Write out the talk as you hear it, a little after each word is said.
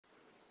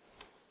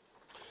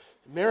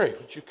Mary,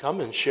 would you come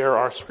and share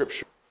our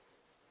scripture?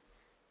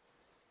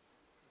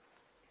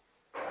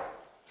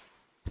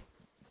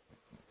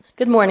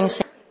 Good morning.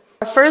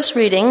 Our first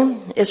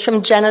reading is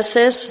from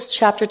Genesis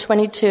chapter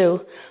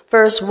 22,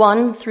 verse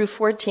 1 through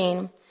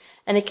 14,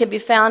 and it can be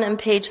found on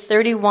page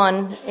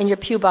 31 in your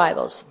pew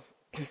Bibles.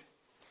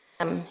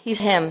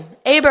 He's him.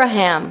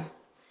 Abraham.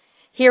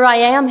 Here I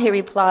am, he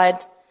replied.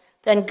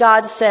 Then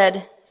God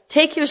said,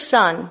 take your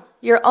son,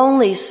 your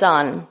only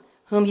son,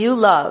 whom you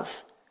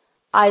love,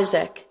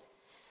 Isaac,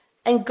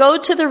 and go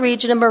to the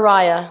region of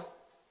Moriah.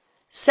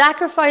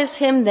 Sacrifice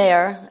him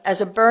there as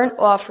a burnt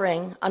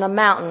offering on a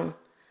mountain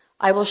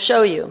I will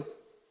show you.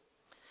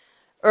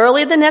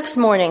 Early the next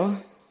morning,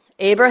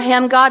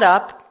 Abraham got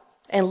up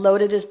and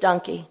loaded his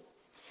donkey.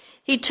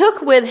 He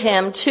took with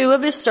him 2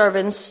 of his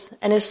servants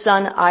and his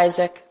son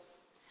Isaac.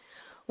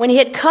 When he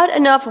had cut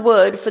enough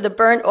wood for the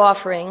burnt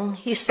offering,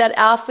 he set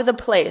out for the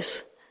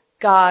place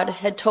God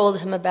had told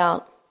him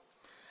about.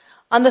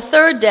 On the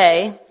 3rd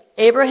day,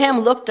 Abraham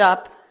looked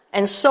up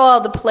and saw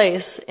the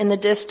place in the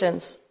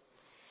distance.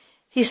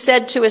 He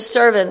said to his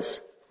servants,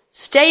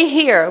 stay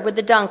here with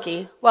the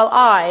donkey while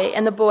I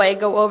and the boy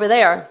go over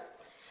there.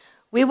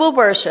 We will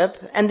worship,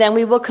 and then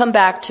we will come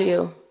back to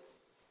you.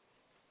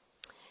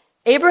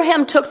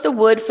 Abraham took the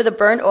wood for the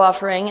burnt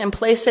offering and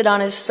placed it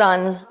on his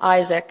son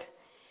Isaac,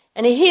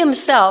 and he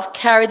himself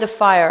carried the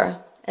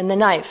fire and the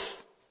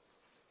knife.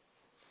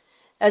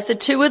 As the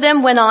 2 of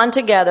them went on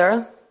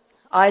together,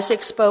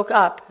 Isaac spoke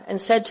up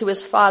and said to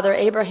his father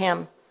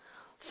Abraham,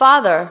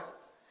 Father.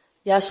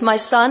 Yes, my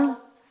son,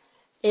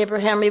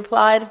 Abraham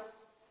replied.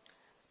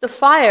 The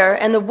fire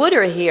and the wood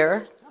are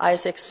here,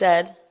 Isaac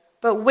said,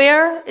 but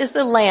where is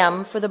the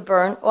lamb for the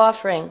burnt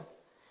offering?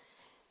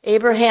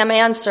 Abraham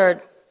answered,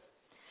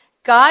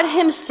 God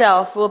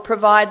himself will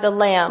provide the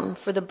lamb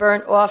for the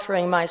burnt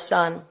offering, my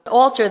son.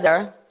 Altar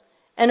there,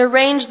 and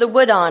arrange the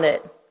wood on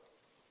it.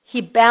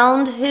 He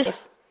bound his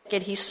knife.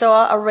 He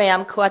saw a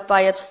ram caught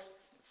by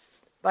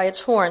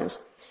its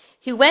horns.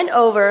 He went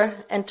over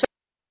and took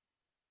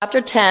chapter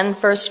 10,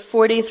 verse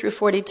 40 through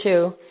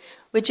 42,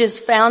 which is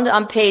found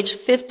on page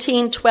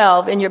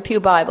 1512 in your pew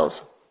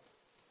Bibles.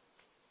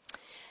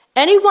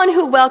 Anyone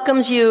who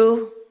welcomes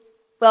you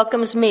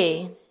welcomes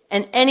me,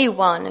 and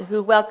anyone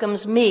who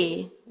welcomes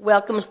me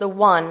welcomes the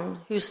one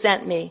who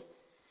sent me.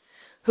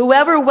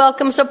 Whoever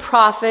welcomes a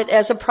prophet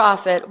as a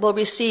prophet will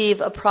receive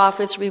a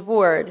prophet's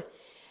reward,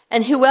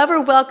 and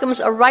whoever welcomes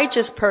a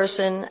righteous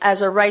person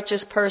as a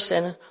righteous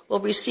person will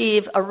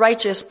receive a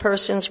righteous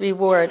person's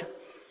reward.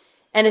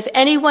 And if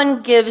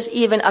anyone gives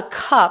even a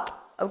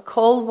cup of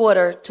cold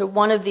water to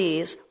one of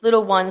these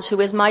little ones who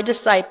is my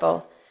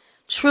disciple,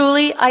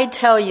 truly I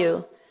tell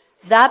you,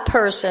 that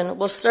person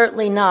will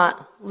certainly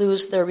not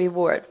lose their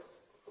reward.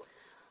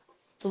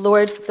 The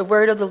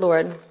word of the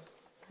Lord.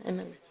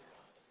 Amen.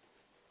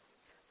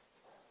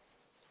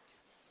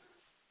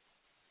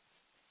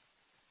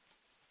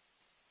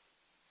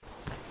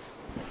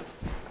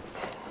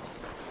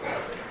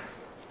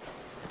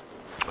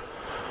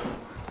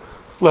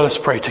 Let us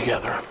pray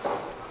together.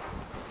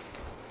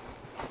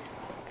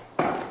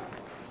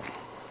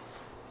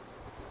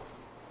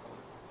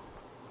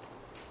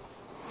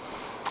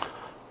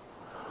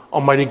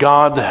 Almighty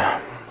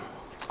God,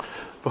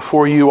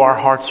 before you our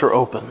hearts are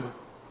open.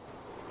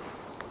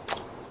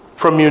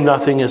 From you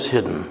nothing is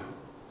hidden.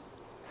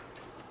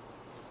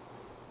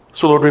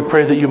 So Lord, we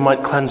pray that you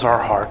might cleanse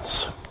our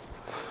hearts,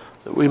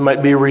 that we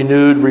might be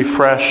renewed,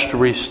 refreshed,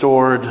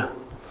 restored,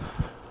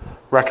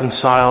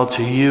 reconciled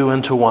to you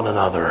and to one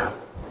another.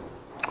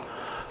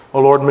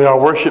 O Lord, may our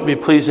worship be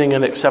pleasing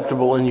and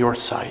acceptable in your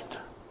sight.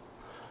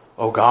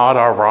 O God,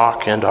 our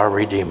rock and our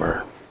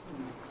redeemer.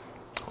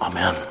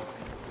 Amen.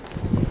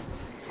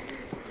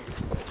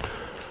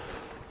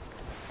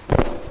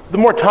 The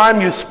more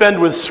time you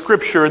spend with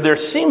Scripture, there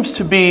seems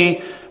to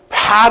be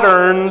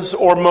patterns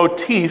or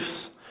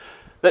motifs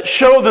that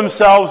show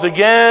themselves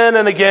again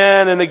and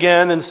again and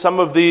again in some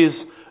of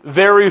these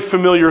very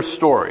familiar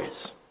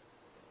stories.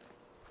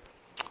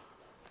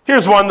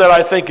 Here's one that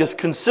I think is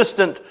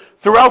consistent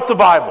throughout the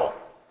Bible,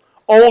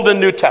 Old and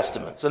New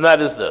Testaments, and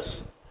that is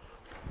this.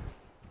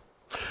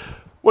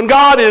 When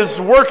God is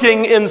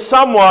working in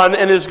someone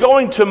and is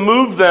going to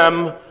move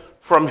them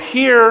from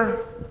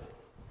here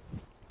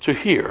to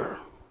here,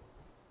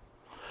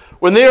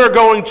 when they are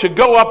going to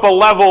go up a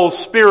level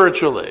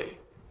spiritually,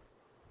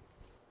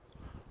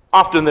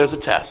 often there's a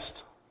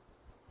test.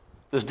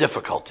 There's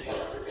difficulty.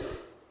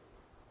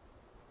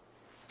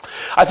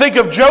 I think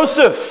of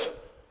Joseph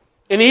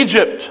in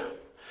Egypt,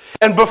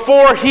 and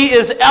before he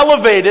is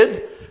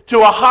elevated to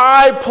a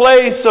high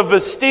place of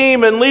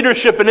esteem and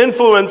leadership and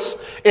influence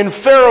in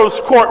Pharaoh's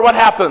court, what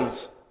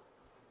happens?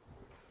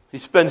 He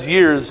spends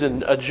years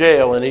in a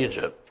jail in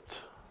Egypt.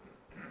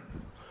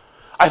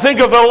 I think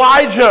of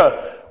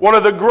Elijah, one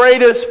of the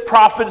greatest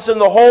prophets in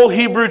the whole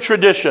Hebrew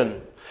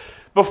tradition.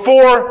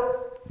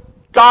 Before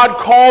God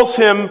calls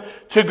him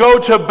to go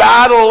to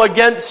battle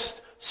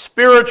against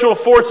spiritual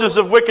forces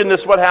of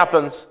wickedness, what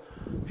happens?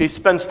 He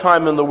spends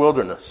time in the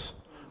wilderness,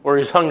 where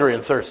he's hungry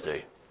and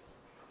thirsty.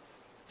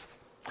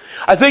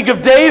 I think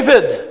of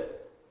David,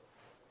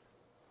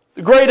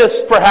 the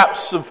greatest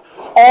perhaps of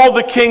all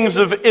the kings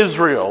of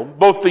Israel,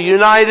 both the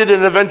united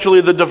and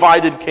eventually the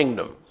divided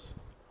kingdoms.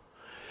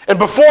 And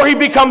before he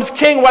becomes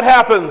king, what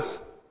happens?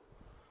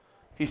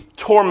 He's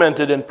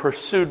tormented and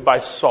pursued by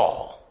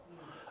Saul,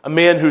 a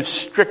man who's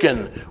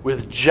stricken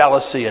with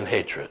jealousy and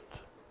hatred.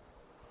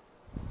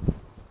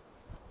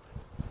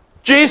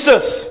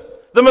 Jesus,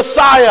 the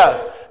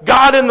Messiah,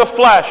 God in the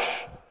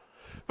flesh,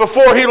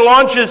 before he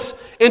launches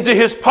into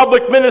his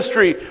public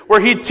ministry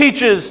where he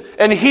teaches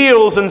and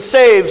heals and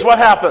saves, what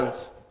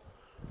happens?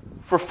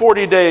 For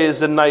 40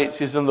 days and nights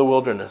he's in the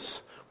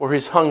wilderness where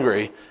he's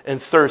hungry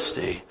and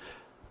thirsty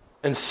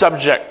and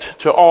subject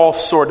to all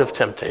sort of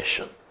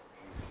temptation.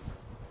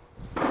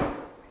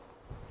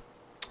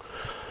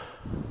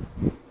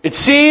 It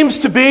seems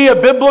to be a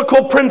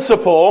biblical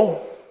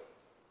principle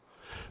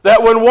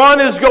that when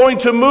one is going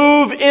to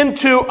move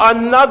into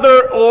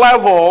another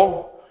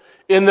level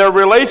in their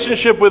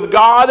relationship with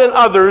God and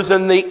others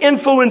and the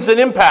influence and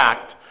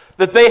impact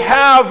that they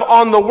have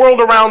on the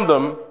world around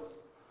them,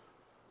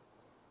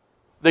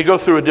 they go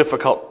through a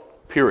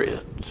difficult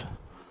period,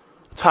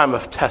 a time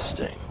of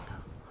testing,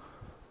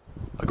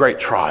 a great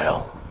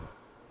trial.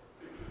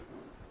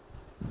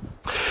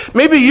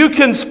 Maybe you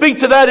can speak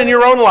to that in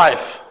your own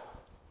life.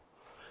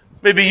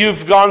 Maybe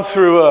you've gone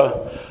through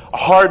a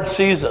hard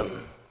season.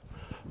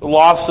 The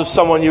loss of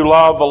someone you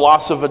love, a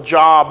loss of a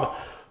job,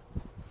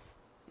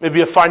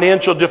 maybe a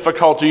financial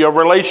difficulty, a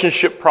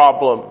relationship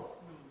problem.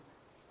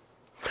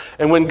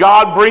 And when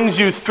God brings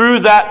you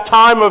through that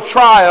time of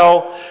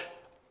trial,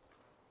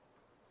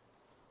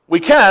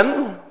 we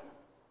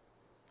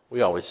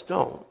always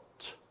don't,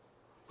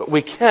 but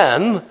we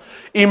can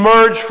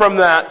emerge from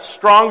that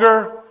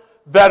stronger,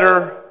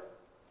 better,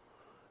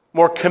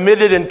 more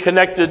committed and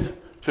connected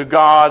to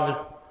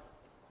God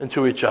and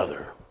to each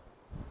other.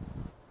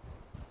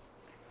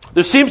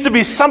 There seems to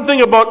be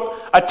something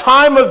about a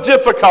time of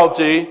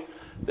difficulty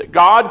that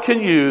God can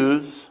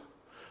use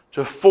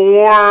to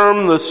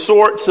form the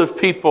sorts of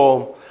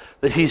people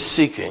that he's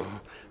seeking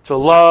to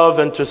love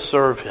and to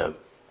serve him.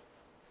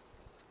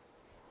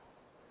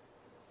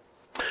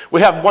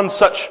 We have one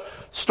such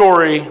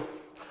story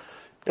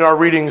in our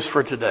readings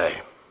for today.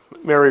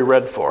 Mary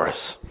read for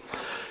us.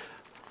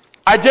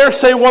 I dare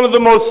say one of the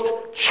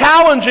most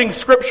challenging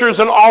scriptures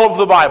in all of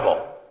the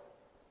Bible.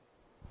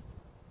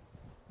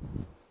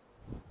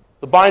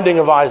 The binding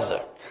of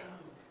Isaac.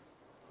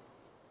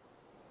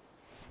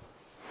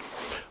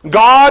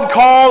 God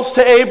calls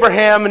to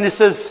Abraham and he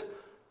says,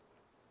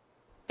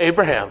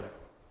 Abraham,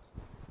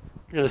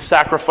 you're going to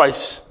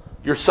sacrifice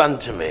your son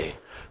to me,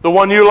 the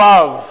one you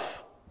love.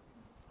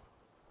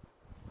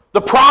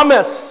 The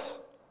promise,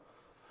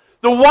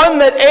 the one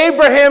that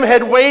Abraham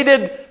had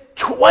waited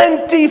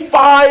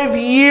 25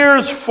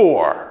 years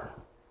for.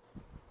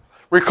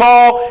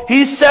 Recall,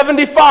 he's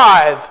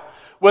 75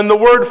 when the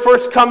word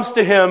first comes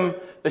to him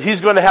that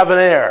he's going to have an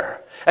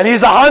heir. And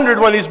he's 100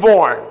 when he's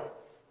born.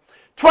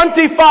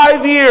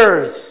 25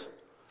 years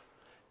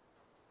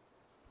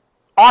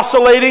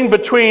oscillating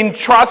between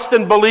trust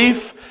and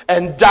belief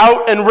and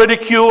doubt and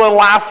ridicule and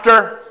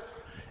laughter.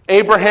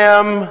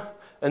 Abraham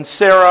and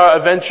Sarah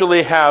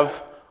eventually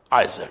have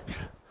Isaac.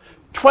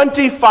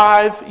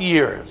 25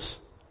 years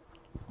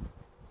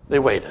they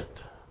waited.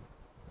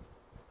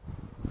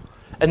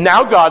 And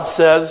now God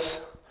says,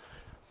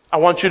 I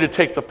want you to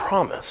take the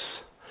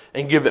promise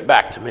and give it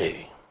back to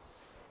me.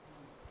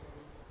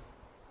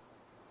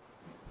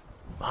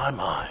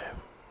 My.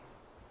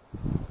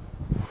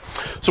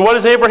 So what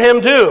does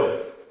Abraham do?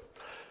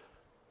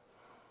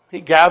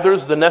 He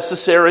gathers the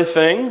necessary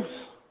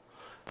things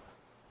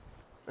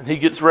and he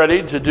gets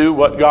ready to do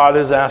what God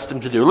has asked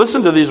him to do.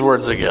 Listen to these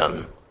words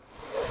again.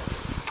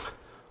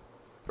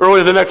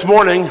 Early the next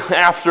morning,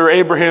 after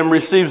Abraham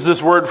receives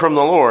this word from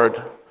the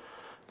Lord,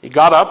 he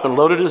got up and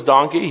loaded his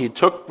donkey. He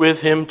took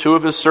with him 2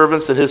 of his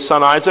servants and his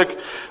son Isaac.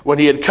 When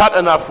he had cut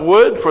enough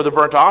wood for the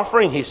burnt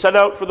offering, he set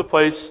out for the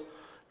place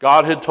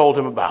God had told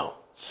him about.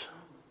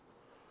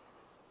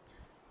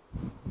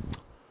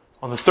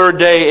 On the 3rd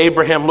day,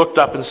 Abraham looked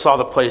up and saw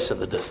the place in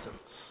the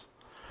distance.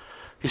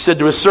 He said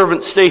to his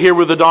servant, stay here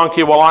with the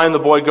donkey while I and the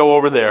boy go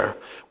over there.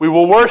 We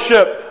will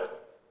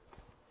worship,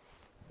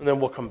 and then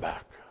we'll come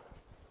back.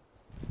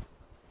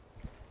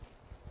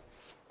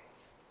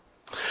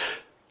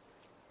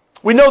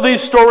 We know these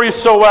stories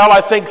so well,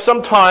 I think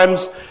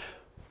sometimes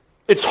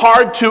it's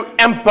hard to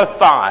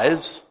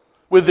empathize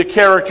with the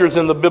characters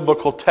in the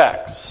biblical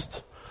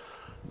text.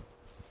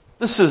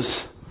 This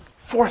is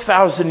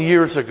 4,000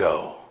 years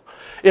ago,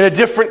 in a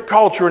different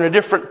culture, in a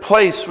different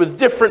place, with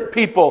different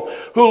people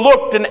who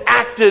looked and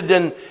acted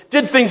and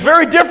did things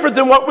very different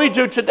than what we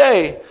do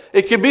today.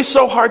 It can be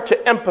so hard to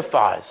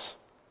empathize.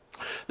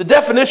 The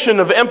definition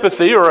of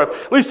empathy, or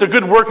at least a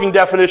good working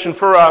definition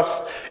for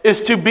us,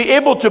 is to be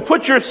able to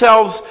put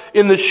yourselves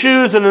in the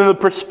shoes and in the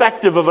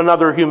perspective of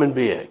another human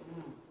being.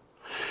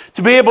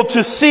 To be able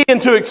to see and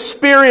to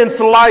experience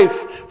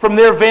life from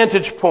their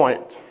vantage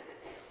point.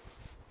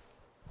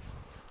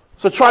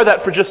 So try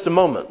that for just a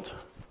moment.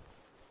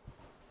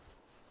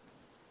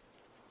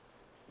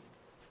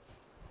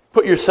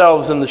 Put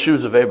yourselves in the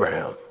shoes of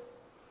Abraham.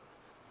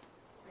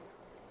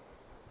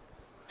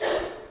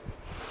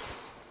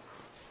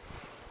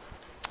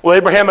 Well,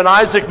 Abraham and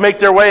Isaac make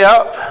their way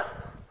up.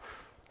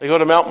 They go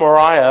to Mount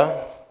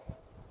Moriah.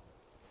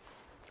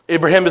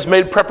 Abraham has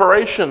made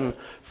preparation,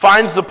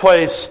 finds the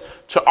place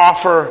to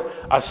offer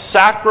a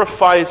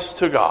sacrifice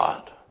to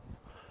God,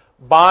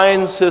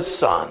 binds his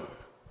son.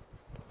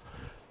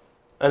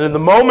 And in the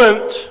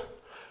moment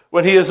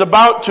when he is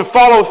about to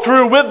follow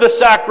through with the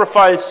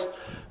sacrifice,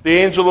 the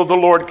angel of the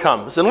Lord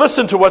comes. And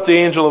listen to what the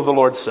angel of the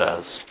Lord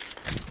says.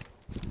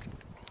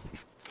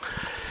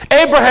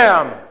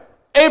 Abraham,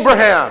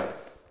 Abraham.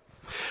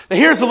 Now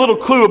here's a little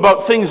clue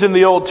about things in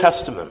the Old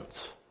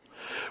Testament.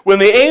 When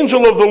the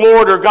angel of the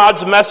Lord or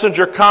God's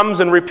messenger comes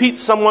and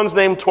repeats someone's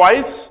name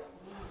twice,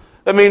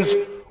 that means,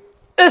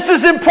 this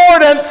is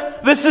important,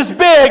 this is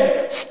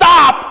big,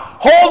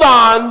 stop, hold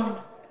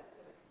on.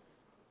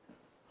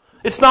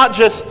 It's not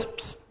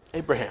just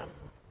Abraham.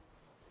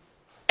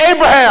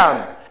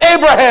 Abraham,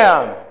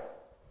 Abraham.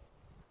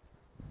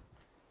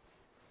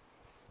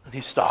 And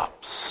he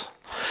stops.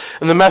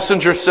 And the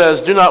messenger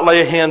says, do not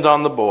lay a hand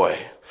on the boy.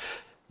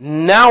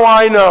 Now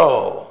I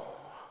know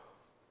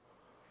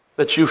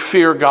that you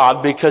fear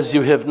God because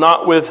you have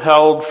not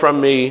withheld from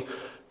me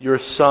your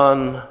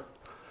son,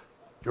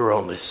 your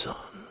only son.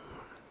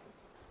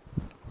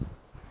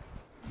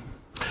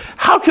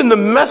 How can the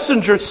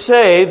messenger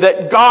say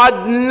that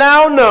God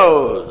now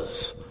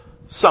knows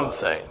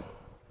something?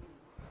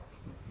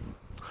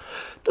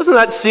 Doesn't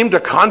that seem to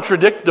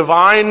contradict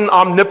divine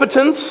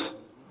omnipotence?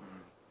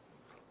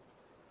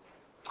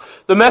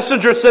 The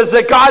messenger says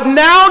that God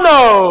now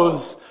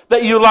knows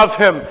that you love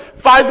him.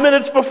 5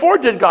 minutes before,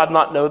 did God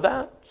not know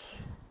that?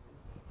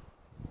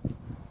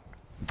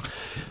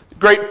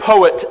 Great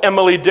poet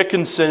Emily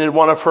Dickinson, in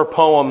one of her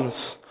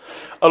poems,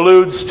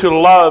 alludes to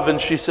love,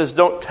 and she says,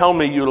 don't tell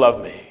me you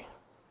love me.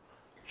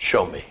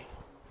 Show me.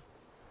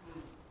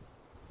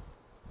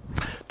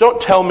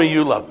 Don't tell me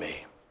you love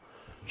me.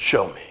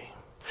 Show me.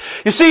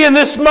 You see, in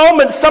this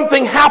moment,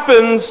 something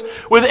happens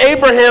with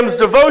Abraham's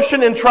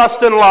devotion and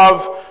trust and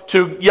love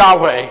to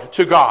Yahweh,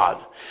 to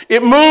God.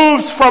 It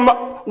moves from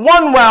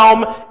one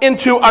realm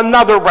into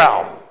another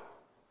realm.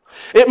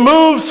 It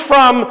moves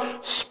from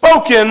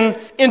spoken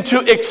into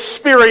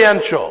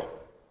experiential.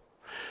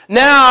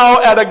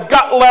 Now, at a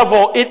gut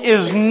level, it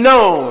is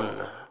known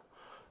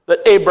that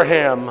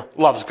Abraham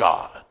loves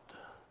God.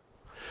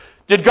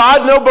 Did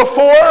God know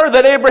before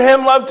that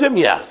Abraham loved him?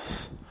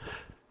 Yes.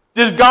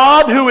 Did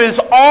God, who is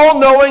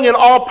all-knowing and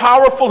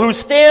all-powerful, who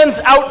stands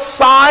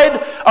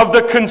outside of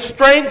the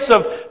constraints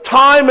of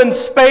time and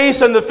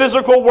space and the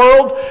physical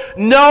world,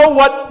 know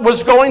what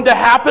was going to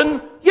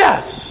happen?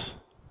 Yes.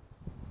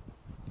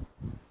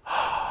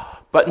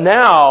 But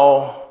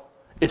now,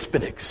 it's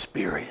been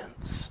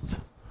experienced.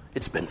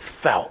 It's been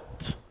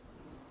felt.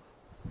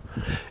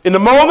 In the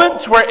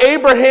moment where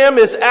Abraham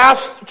is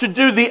asked to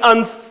do the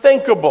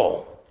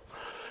unthinkable,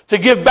 to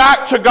give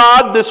back to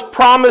God this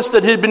promise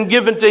that had been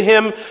given to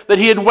him, that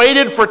he had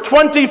waited for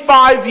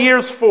 25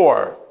 years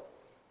for.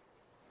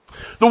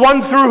 The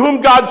one through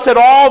whom God said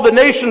all the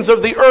nations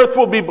of the earth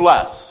will be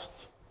blessed.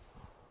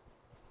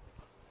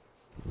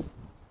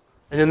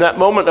 And in that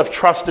moment of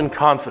trust and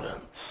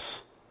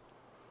confidence,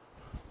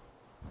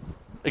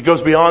 it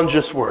goes beyond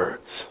just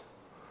words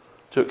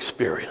to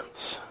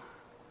experience.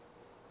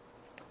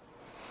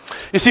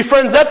 You see,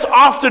 friends, that's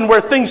often where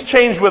things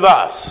change with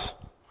us.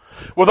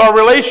 With our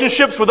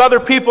relationships with other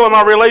people and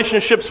our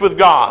relationships with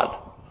God.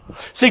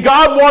 See,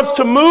 God wants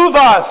to move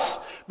us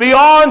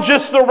beyond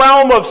just the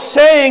realm of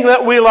saying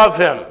that we love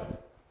him.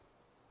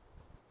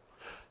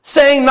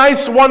 Saying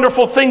nice,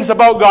 wonderful things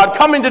about God.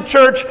 Coming to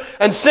church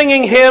and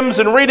singing hymns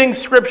and reading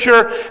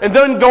scripture and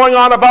then going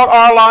on about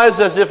our lives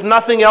as if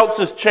nothing else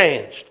has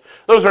changed.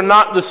 Those are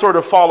not the sort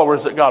of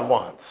followers that God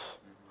wants.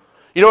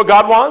 You know what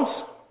God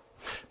wants?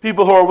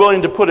 People who are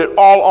willing to put it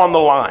all on the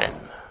line.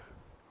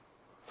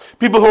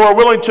 People who are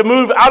willing to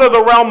move out of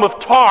the realm of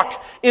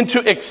talk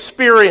into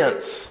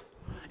experience,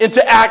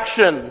 into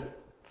action,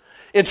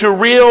 into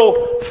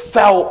real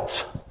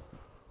felt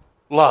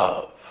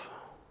love.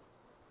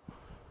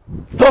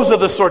 Those are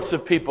the sorts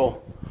of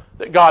people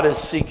that God is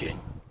seeking.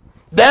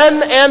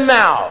 Then and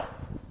now.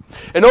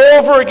 And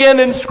over again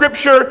in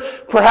Scripture,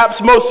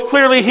 perhaps most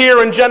clearly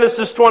here in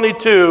Genesis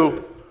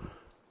 22,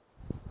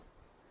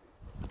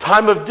 a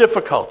time of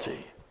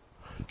difficulty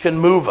can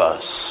move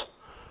us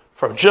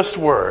from just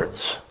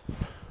words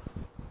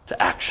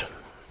to action.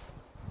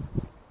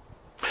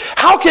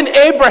 How can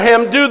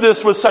Abraham do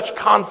this with such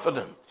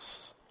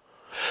confidence?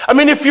 I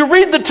mean, if you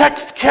read the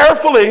text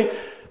carefully,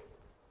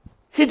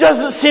 he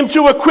doesn't seem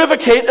to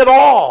equivocate at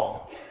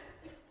all.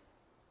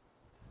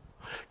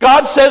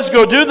 God says,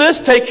 go do this,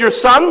 take your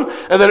son,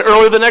 and then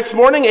early the next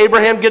morning,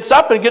 Abraham gets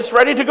up and gets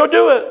ready to go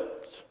do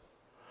it.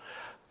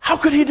 How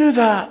could he do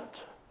that?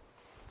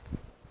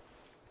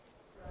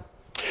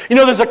 You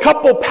know, there's a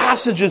couple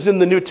passages in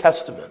the New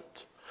Testament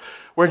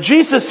where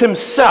Jesus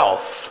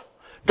himself,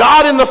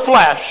 God in the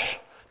flesh,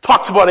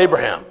 talks about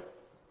Abraham.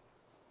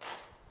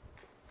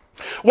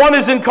 One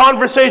is in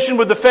conversation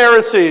with the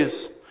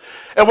Pharisees.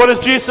 And what does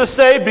Jesus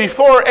say?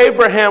 Before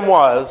Abraham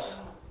was,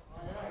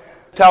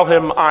 tell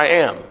him, I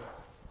am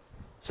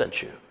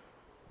sent you.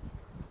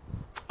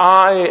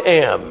 I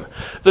am.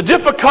 It's a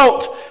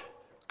difficult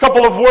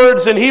couple of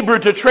words in Hebrew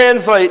to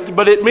translate,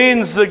 but it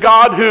means the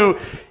God who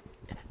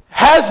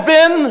has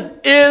been,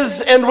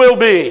 is, and will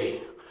be.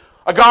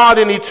 A God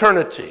in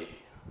eternity.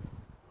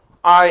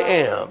 I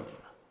am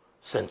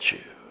sent you.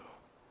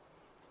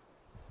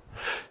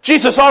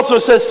 Jesus also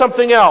says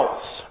something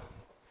else.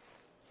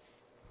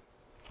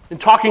 In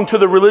talking to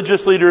the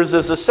religious leaders,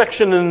 there's a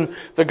section in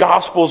the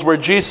Gospels where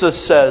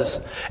Jesus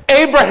says,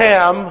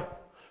 Abraham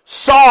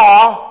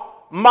saw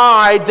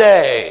my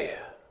day.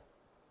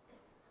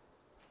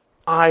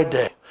 I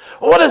day.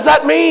 What does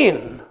that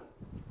mean?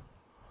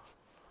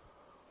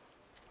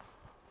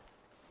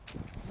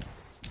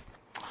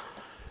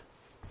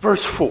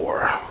 Verse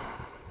 4.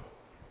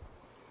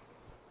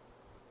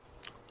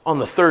 On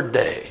the third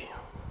day,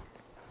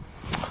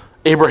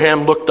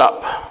 Abraham looked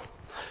up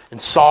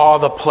and saw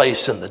the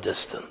place in the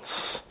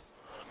distance.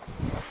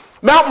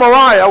 Mount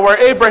Moriah, where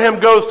Abraham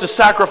goes to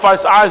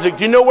sacrifice Isaac,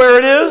 do you know where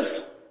it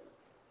is?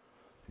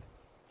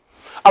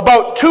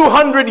 About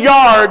 200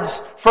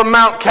 yards from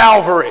Mount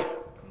Calvary,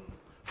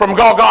 from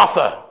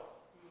Golgotha.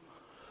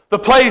 The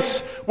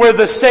place where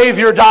the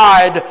Savior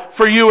died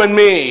for you and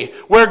me.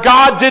 Where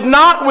God did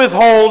not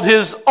withhold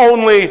His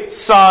only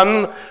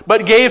Son,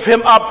 but gave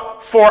Him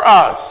up for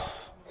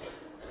us.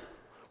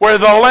 Where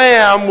the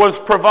Lamb was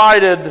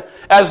provided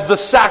as the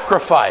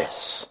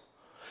sacrifice.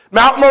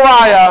 Mount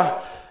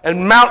Moriah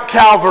and Mount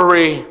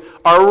Calvary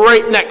are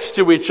right next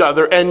to each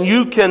other, and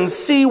you can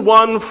see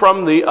one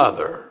from the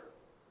other.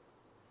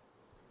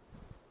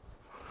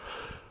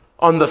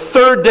 On the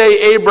third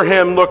day,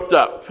 Abraham looked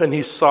up and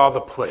he saw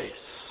the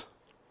place.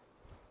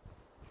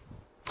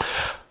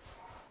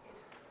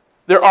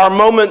 There are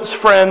moments,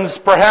 friends,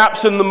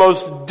 perhaps in the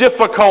most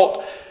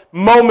difficult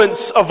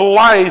moments of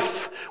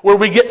life, where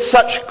we get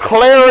such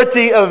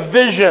clarity of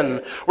vision,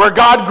 where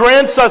God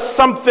grants us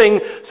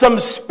something, some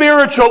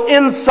spiritual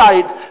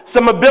insight,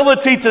 some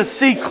ability to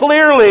see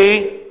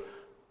clearly,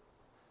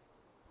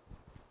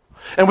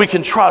 and we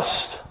can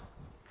trust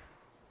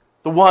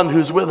the one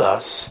who's with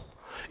us,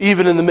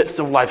 even in the midst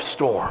of life's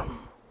storm.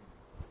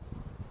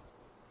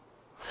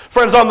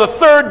 Friends, on the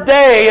third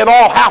day, it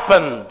all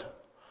happened.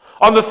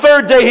 On the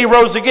third day, He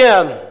rose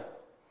again.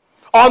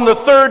 On the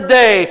third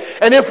day.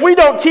 And if we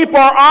don't keep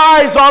our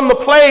eyes on the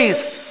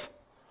place,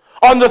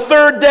 on the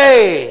third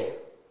day,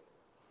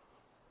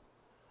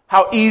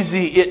 how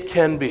easy it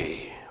can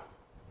be.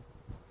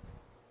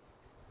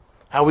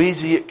 How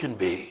easy it can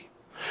be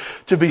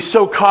to be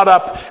so caught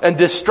up and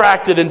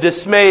distracted and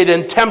dismayed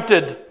and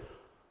tempted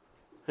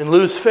and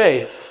lose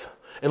faith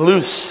and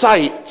lose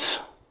sight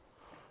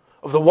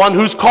of the one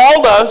who's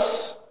called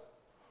us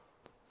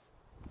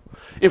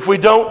if we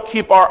don't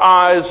keep our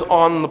eyes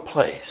on the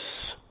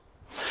place.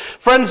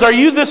 Friends, are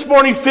you this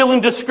morning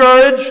feeling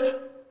discouraged?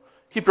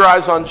 Keep your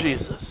eyes on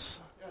Jesus.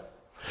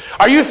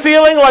 Are you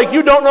feeling like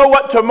you don't know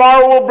what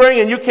tomorrow will bring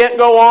and you can't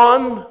go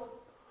on?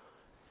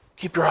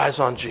 Keep your eyes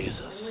on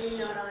Jesus.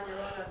 Lean not on your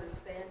own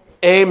understanding.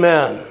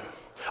 Amen.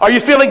 Are you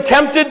feeling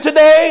tempted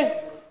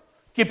today?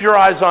 Keep your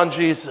eyes on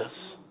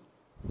Jesus.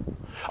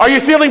 Are you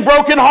feeling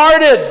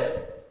brokenhearted?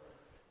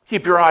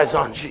 Keep your eyes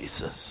on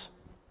Jesus.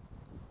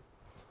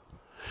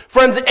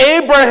 Friends,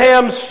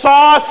 Abraham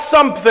saw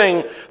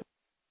something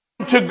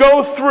to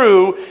go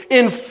through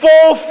in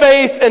full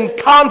faith and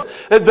confidence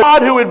that the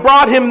God who had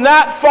brought him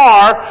that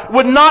far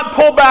would not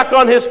pull back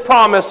on His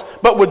promise,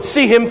 but would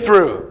see him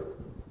through.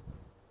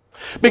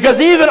 Because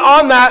even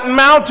on that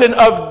mountain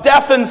of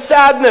death and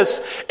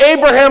sadness,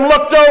 Abraham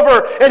looked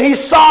over and he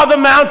saw the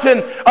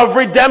mountain of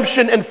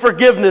redemption and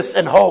forgiveness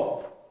and hope.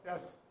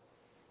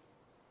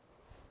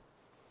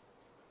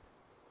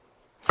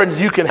 Friends,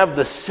 you can have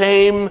the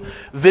same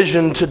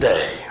vision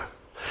today.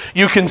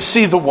 You can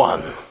see the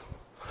one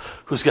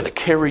who's going to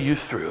carry you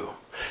through.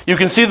 You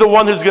can see the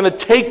one who's going to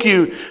take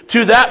you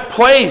to that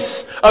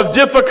place of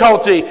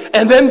difficulty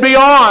and then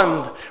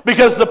beyond.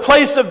 Because the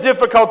place of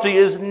difficulty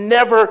is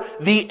never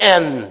the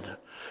end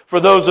for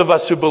those of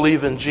us who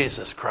believe in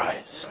Jesus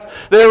Christ.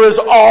 There is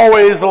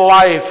always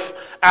life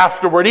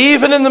afterward.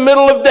 Even in the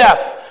middle of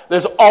death,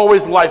 there's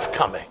always life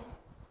coming.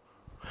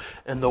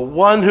 And the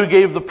one who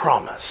gave the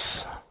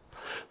promise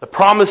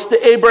to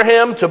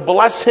Abraham to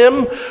bless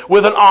him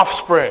with an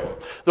offspring.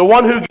 The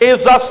one who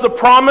gives us the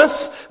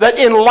promise that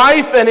in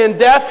life and in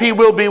death He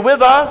will be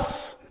with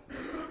us.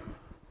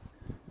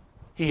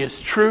 He is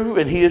true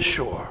and He is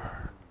sure.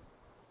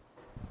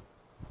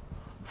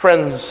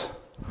 Friends,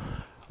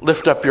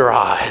 lift up your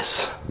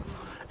eyes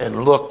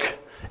and look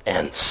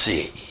and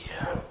see.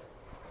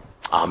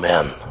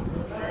 Amen.